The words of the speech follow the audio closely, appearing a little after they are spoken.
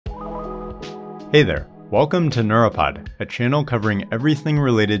Hey there, welcome to Neura Pod, a channel covering everything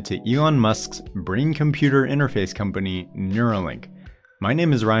related to Elon Musk's brain-computer interface company, Neuralink. My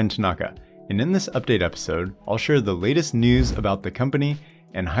name is Ryan Tanaka, and in this update episode, I'll share the latest news about the company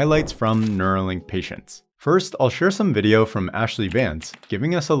and highlights from Neuralink patients. First, I'll share some video from Ashley Vance,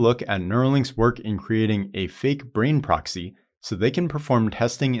 giving us a look at Neuralink's work in creating a fake brain proxy so they can perform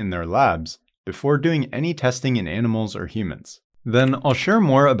testing in their labs before doing any testing in animals or humans. Then I'll share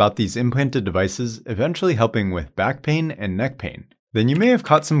more about these implanted devices eventually helping with back pain and neck pain. Then you may have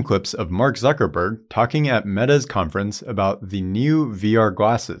caught some clips of Mark Zuckerberg talking at Meta's conference about the new VR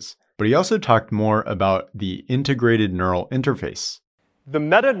glasses, but he also talked more about the integrated neural interface. The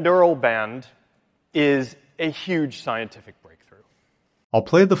meta neural band is a huge scientific breakthrough. I'll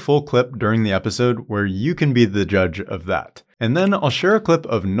play the full clip during the episode where you can be the judge of that. And then I'll share a clip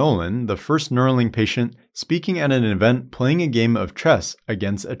of Noland, the first Neuralink patient, speaking at an event playing a game of chess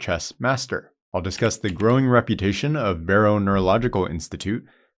against a chess master. I'll discuss the growing reputation of Barrow Neurological Institute,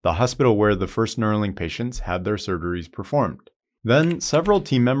 the hospital where the first Neuralink patients had their surgeries performed. Then several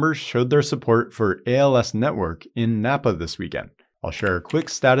team members showed their support for ALS Network in Napa this weekend. I'll share a quick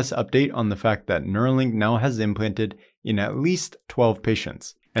status update on the fact that Neuralink now has implanted in at least 12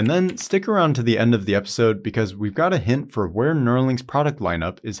 patients. And then stick around to the end of the episode because we've got a hint for where Neuralink's product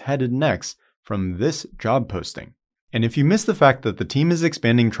lineup is headed next from this job posting. And if you missed the fact that the team is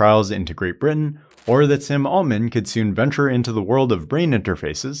expanding trials into Great Britain, or that Sam Altman could soon venture into the world of brain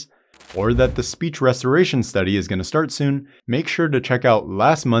interfaces, or that the speech restoration study is going to start soon, make sure to check out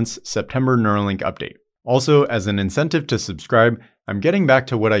last month's September Neuralink update. Also, as an incentive to subscribe, I'm getting back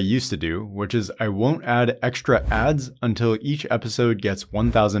to what I used to do, which is I won't add extra ads until each episode gets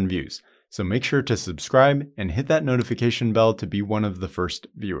 1,000 views. So make sure to subscribe and hit that notification bell to be one of the first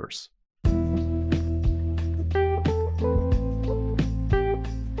viewers.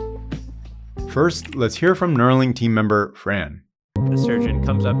 First, let's hear from Neuralink team member Fran. The surgeon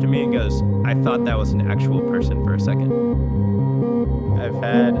comes up to me and goes, "I thought that was an actual person for a second." I've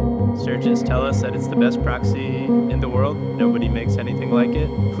had surgeons tell us that it's the best proxy in the world. Nobody makes anything like it.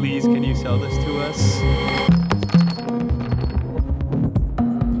 Please, can you sell this to us?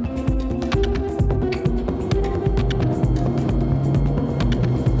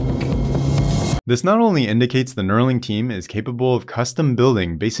 This not only indicates the Neuralink team is capable of custom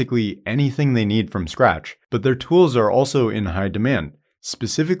building basically anything they need from scratch, but their tools are also in high demand,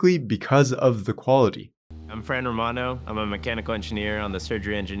 specifically because of the quality. I'm Fran Romano. I'm a mechanical engineer on the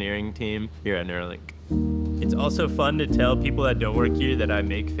surgery engineering team here at Neuralink. It's also fun to tell people that don't work here that I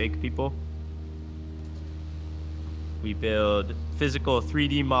make fake people. We build physical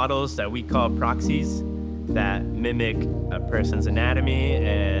 3D models that we call proxies that mimic a person's anatomy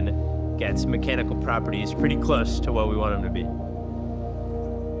and gets mechanical properties pretty close to what we want them to be.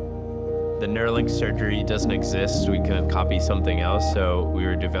 The Neuralink surgery doesn't exist. We couldn't copy something else, so we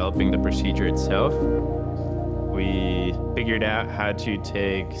were developing the procedure itself. We figured out how to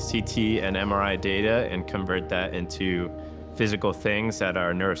take CT and MRI data and convert that into physical things that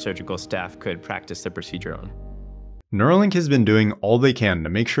our neurosurgical staff could practice the procedure on. Neuralink has been doing all they can to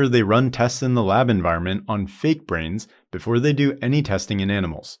make sure they run tests in the lab environment on fake brains before they do any testing in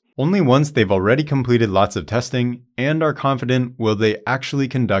animals. Only once they've already completed lots of testing and are confident will they actually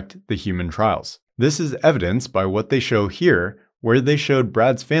conduct the human trials. This is evidenced by what they show here, where they showed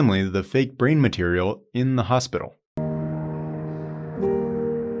Brad's family the fake brain material in the hospital.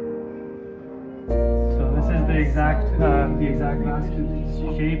 So this is the exact mask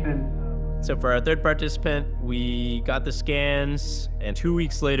shape and... So for our third participant, we got the scans, and 2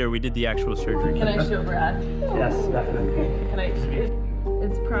 weeks later we did the actual surgery. Can I show Brad? Yes, definitely. Can I?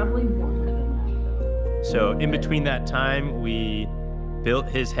 It's probably warmer. So in between that time, we built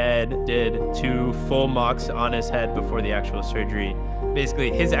his head, did 2 full mocks on his head before the actual surgery. Basically,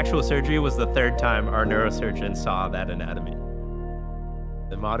 his actual surgery was the 3rd time our neurosurgeon saw that anatomy.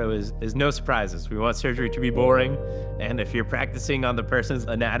 The motto is no surprises. We want surgery to be boring, and if you're practicing on the person's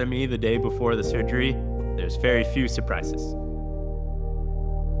anatomy the day before the surgery, there's very few surprises.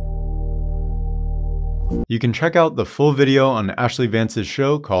 You can check out the full video on Ashley Vance's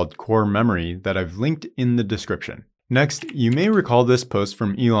show called Core Memory that I've linked in the description. Next, you may recall this post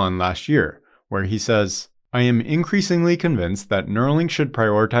from Elon last year, where he says, "I am increasingly convinced that Neuralink should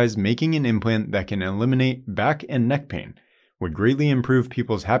prioritize making an implant that can eliminate back and neck pain, would greatly improve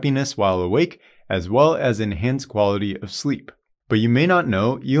people's happiness while awake, as well as enhance quality of sleep." But you may not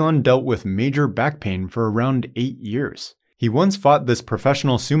know, Elon dealt with major back pain for around 8 years. He once fought this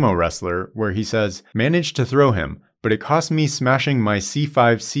professional sumo wrestler where he says, "Managed to throw him, but it cost me smashing my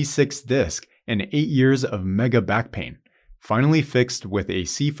C5, C6 disc and 8 years of mega back pain. finally fixed with a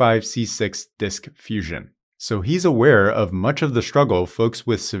C5-C6 disc fusion. So he's aware of much of the struggle folks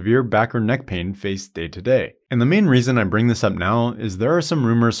with severe back or neck pain face day to day. And the main reason I bring this up now is there are some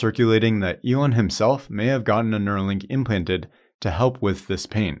rumors circulating that Elon himself may have gotten a Neuralink implanted to help with this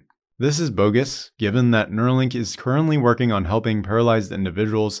pain. This is bogus, given that Neuralink is currently working on helping paralyzed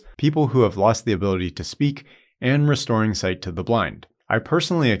individuals, people who have lost the ability to speak, and restoring sight to the blind. I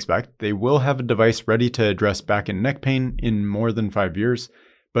personally expect they will have a device ready to address back and neck pain in more than 5 years,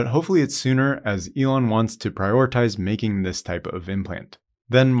 but hopefully it's sooner as Elon wants to prioritize making this type of implant.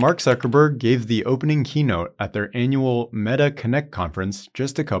 Then Mark Zuckerberg gave the opening keynote at their annual Meta Connect conference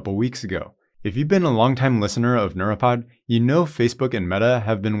just a couple weeks ago. If you've been a longtime listener of Neura Pod, you know Facebook and Meta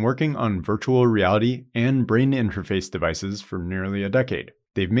have been working on virtual reality and brain interface devices for nearly a decade.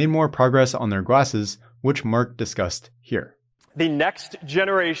 They've made more progress on their glasses, which Mark discussed here. The next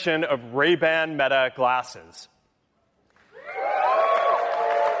generation of Ray-Ban Meta glasses.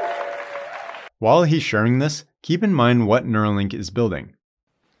 While he's sharing this, keep in mind what Neuralink is building.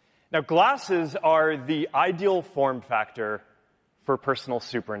 Now, glasses are the ideal form factor for personal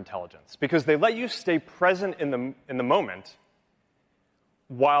superintelligence because they let you stay present in the moment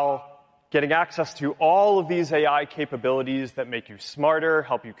while getting access to all of these AI capabilities that make you smarter,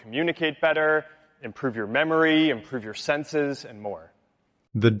 help you communicate better, improve your memory, improve your senses, and more.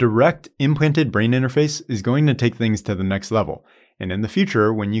 The direct implanted brain interface is going to take things to the next level. And in the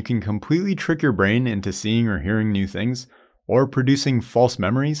future, when you can completely trick your brain into seeing or hearing new things, or producing false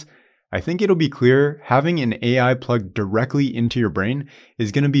memories, I think it'll be clear having an AI plugged directly into your brain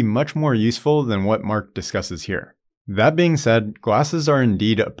is going to be much more useful than what Mark discusses here. That being said, glasses are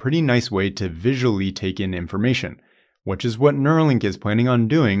indeed a pretty nice way to visually take in information, which is what Neuralink is planning on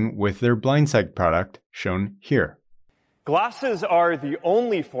doing with their blindsight product shown here. Glasses are the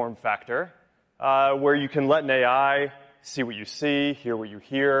only form factor where you can let an AI see what you see, hear what you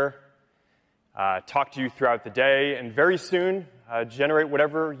hear, talk to you throughout the day, and very soon generate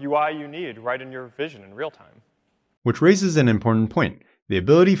whatever UI you need right in your vision in real time. Which raises an important point. The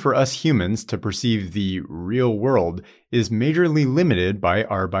ability for us humans to perceive the real world is majorly limited by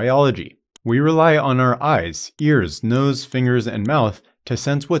our biology. We rely on our eyes, ears, nose, fingers, and mouth to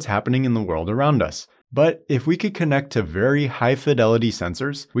sense what's happening in the world around us. But if we could connect to very high-fidelity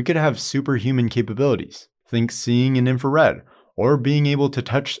sensors, we could have superhuman capabilities. Think seeing in infrared, or being able to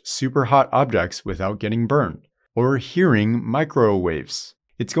touch super hot objects without getting burned, or hearing microwaves.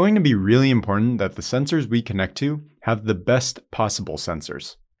 It's going to be really important that the sensors we connect to have the best possible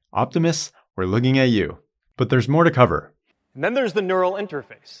sensors. Optimists, we're looking at you. But there's more to cover. And then there's the neural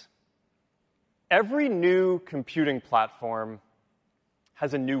interface. Every new computing platform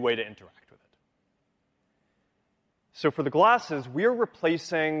has a new way to interact with it. So for the glasses, we're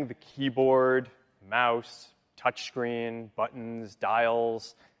replacing the keyboard, mouse, touchscreen, buttons,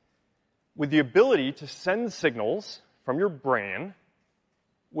 dials, with the ability to send signals from your brain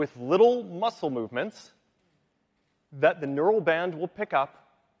with little muscle movements that the neural band will pick up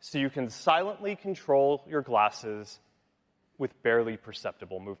so you can silently control your glasses with barely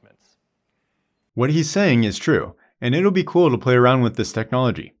perceptible movements. What he's saying is true, and it'll be cool to play around with this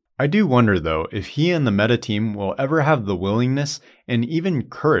technology. I do wonder, though, if he and the Meta team will ever have the willingness and even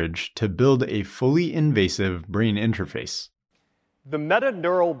courage to build a fully invasive brain interface. The Meta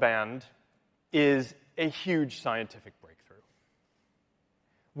neural band is a huge scientific breakthrough.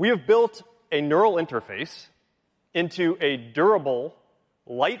 We have built a neural interface into a durable,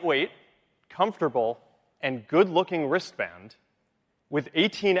 lightweight, comfortable, and good-looking wristband with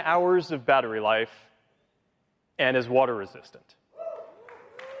 18 hours of battery life and is water-resistant.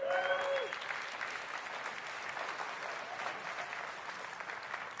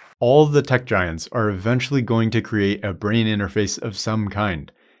 All the tech giants are eventually going to create a brain interface of some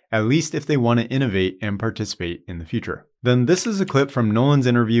kind, at least if they want to innovate and participate in the future. Then this is a clip from Noland's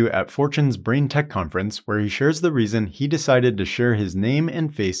interview at Fortune's Brain Tech Conference where he shares the reason he decided to share his name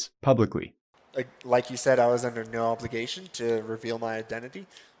and face publicly. Like you said, I was under no obligation to reveal my identity.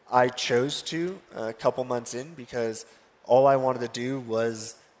 I chose to a couple months in because all I wanted to do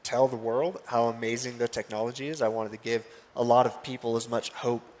was tell the world how amazing the technology is. I wanted to give a lot of people as much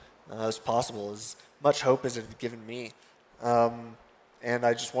hope as possible, as much hope as it had given me. And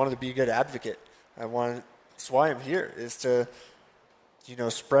I just wanted to be a good advocate. That's why I'm here, is to,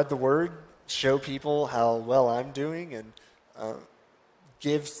 spread the word, show people how well I'm doing, and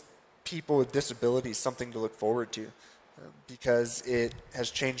give people with disabilities something to look forward to, because it has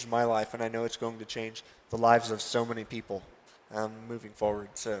changed my life, and I know it's going to change the lives of so many people moving forward.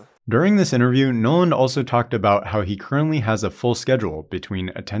 So during this interview, Noland also talked about how he currently has a full schedule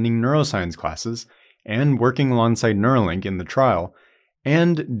between attending neuroscience classes and working alongside Neuralink in the trial,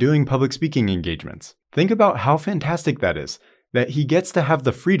 and doing public speaking engagements. Think about how fantastic that is, that he gets to have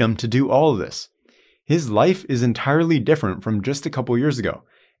the freedom to do all of this. His life is entirely different from just a couple years ago,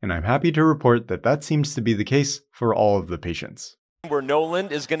 and I'm happy to report that that seems to be the case for all of the patients. Where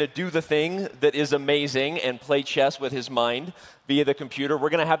Noland is going to do the thing that is amazing and play chess with his mind via the computer. We're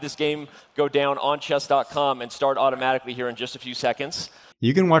going to have this game go down on chess.com and start automatically here in just a few seconds.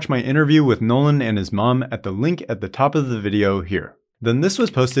 You can watch my interview with Noland and his mom at the link at the top of the video here. Then this was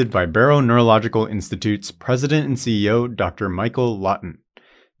posted by Barrow Neurological Institute's president and CEO, Dr. Michael Lawton.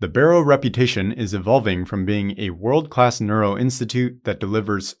 The Barrow reputation is evolving from being a world-class neuro institute that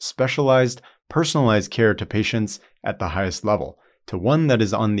delivers specialized, personalized care to patients at the highest level, to one that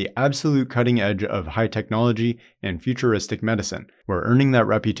is on the absolute cutting edge of high technology and futuristic medicine. We're earning that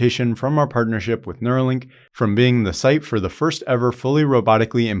reputation from our partnership with Neuralink, from being the site for the first ever fully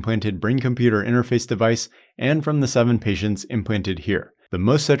robotically implanted brain-computer interface device, and from the 7 patients implanted here, the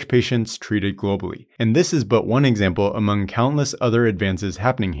most such patients treated globally. And this is but one example among countless other advances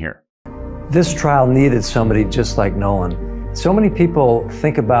happening here. This trial needed somebody just like Noland. So many people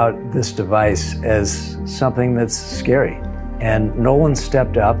think about this device as something that's scary. And Noland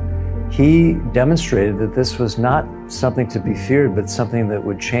stepped up. He demonstrated that this was not something to be feared, but something that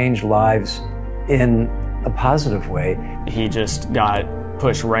would change lives in a positive way. He just got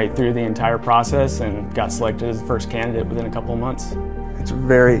pushed right through the entire process and got selected as the first candidate within a couple of months. It's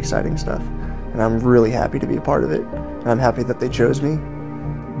very exciting stuff, and I'm really happy to be a part of it. And I'm happy that they chose me.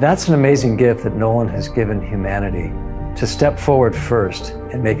 That's an amazing gift that Noland has given humanity, to step forward first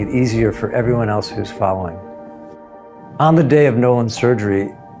and make it easier for everyone else who's following. On the day of Noland's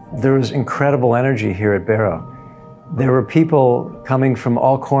surgery, there was incredible energy here at Barrow. There were people coming from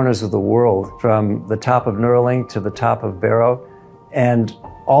all corners of the world, from the top of Neuralink to the top of Barrow, and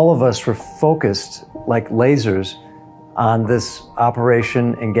all of us were focused like lasers on this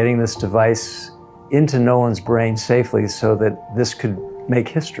operation and getting this device into Noland's brain safely so that this could make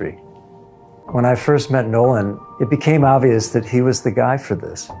history. When I first met Noland, it became obvious that he was the guy for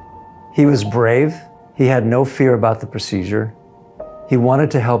this. He was brave. He had no fear about the procedure. He wanted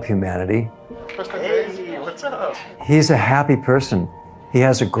to help humanity. Hey, what's up? He's a happy person. He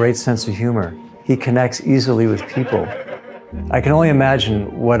has a great sense of humor. He connects easily with people. I can only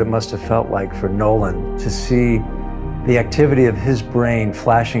imagine what it must have felt like for Noland to see the activity of his brain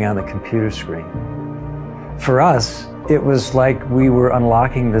flashing on the computer screen. For us, it was like we were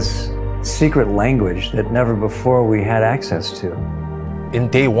unlocking this secret language that never before we had access to. In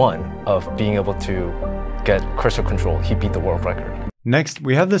day one of being able to get crystal control, he beat the world record. Next,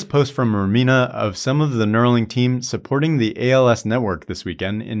 we have this post from Romina of some of the Neuralink team supporting the ALS network this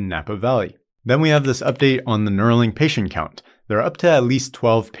weekend in Napa Valley. Then we have this update on the Neuralink patient count. They're up to at least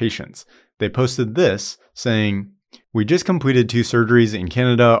 12 patients. They posted this saying, "We just completed 2 surgeries in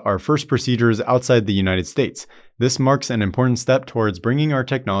Canada, our first procedures outside the United States. This marks an important step towards bringing our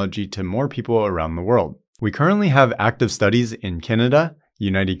technology to more people around the world. We currently have active studies in Canada,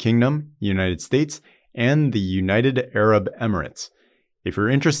 United Kingdom, United States, and the United Arab Emirates. If you're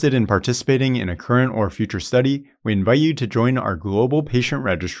interested in participating in a current or future study, we invite you to join our global patient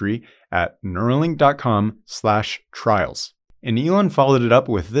registry at neuralink.com/trials. And Elon followed it up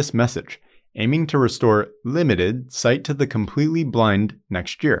with this message, aiming to restore limited sight to the completely blind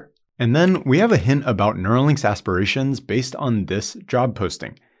next year. And then we have a hint about Neuralink's aspirations based on this job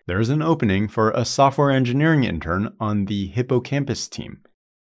posting. There's an opening for a software engineering intern on the hippocampus team.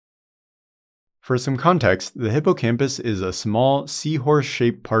 For some context, the hippocampus is a small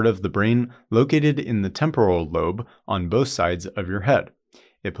seahorse-shaped part of the brain located in the temporal lobe on both sides of your head.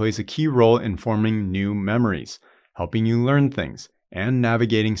 It plays a key role in forming new memories, helping you learn things, and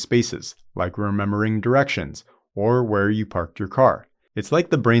navigating spaces, like remembering directions or where you parked your car. It's like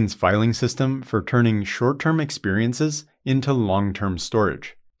the brain's filing system for turning short-term experiences into long-term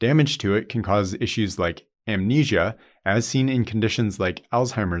storage. Damage to it can cause issues like amnesia, as seen in conditions like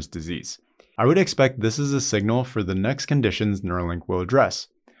Alzheimer's disease. I would expect this is a signal for the next conditions Neuralink will address.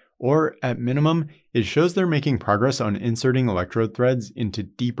 Or, at minimum, it shows they're making progress on inserting electrode threads into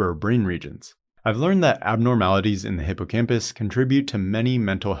deeper brain regions. I've learned that abnormalities in the hippocampus contribute to many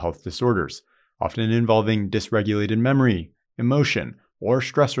mental health disorders, often involving dysregulated memory, emotion, or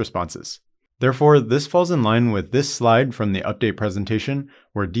stress responses. Therefore, this falls in line with this slide from the update presentation,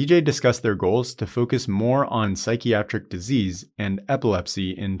 where DJ discussed their goals to focus more on psychiatric disease and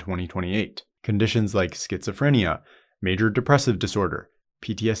epilepsy in 2028. Conditions like schizophrenia, major depressive disorder,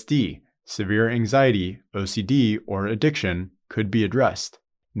 PTSD, severe anxiety, OCD, or addiction could be addressed.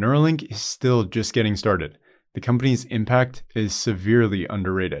 Neuralink is still just getting started. The company's impact is severely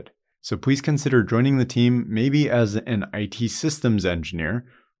underrated. So please consider joining the team maybe as an IT systems engineer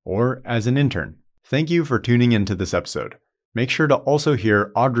or as an intern. Thank you for tuning into this episode. Make sure to also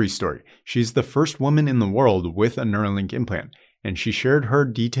hear Audrey's story. She's the first woman in the world with a Neuralink implant, and she shared her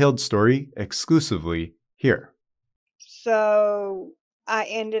detailed story exclusively here. So I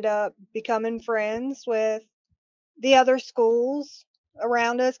ended up becoming friends with the other schools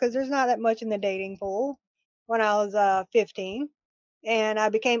around us because there's not that much in the dating pool when I was 15. And I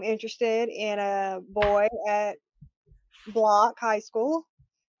became interested in a boy at Block High School.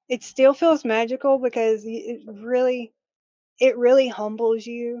 It still feels magical because it really humbles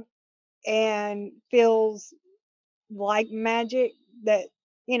you and feels like magic that,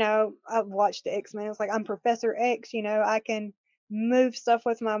 I've watched the X-Men. It's like I'm Professor X, I can move stuff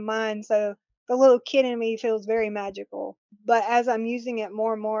with my mind. So the little kid in me feels very magical. But as I'm using it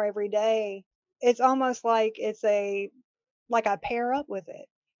more and more every day, it's almost like I pair up with it.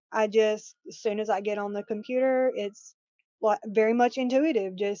 As soon as I get on the computer, it's very much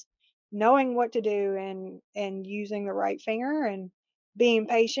intuitive, just knowing what to do and using the right finger and being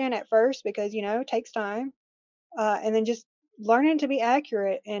patient at first because, it takes time. And then just learning to be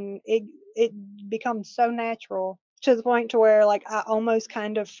accurate, and it becomes so natural to the point to where I almost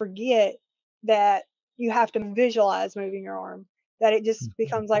kind of forget that you have to visualize moving your arm, that it just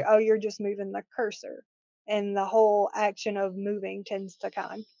becomes like, oh, you're just moving the cursor, and the whole action of moving tends to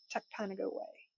kind of go away.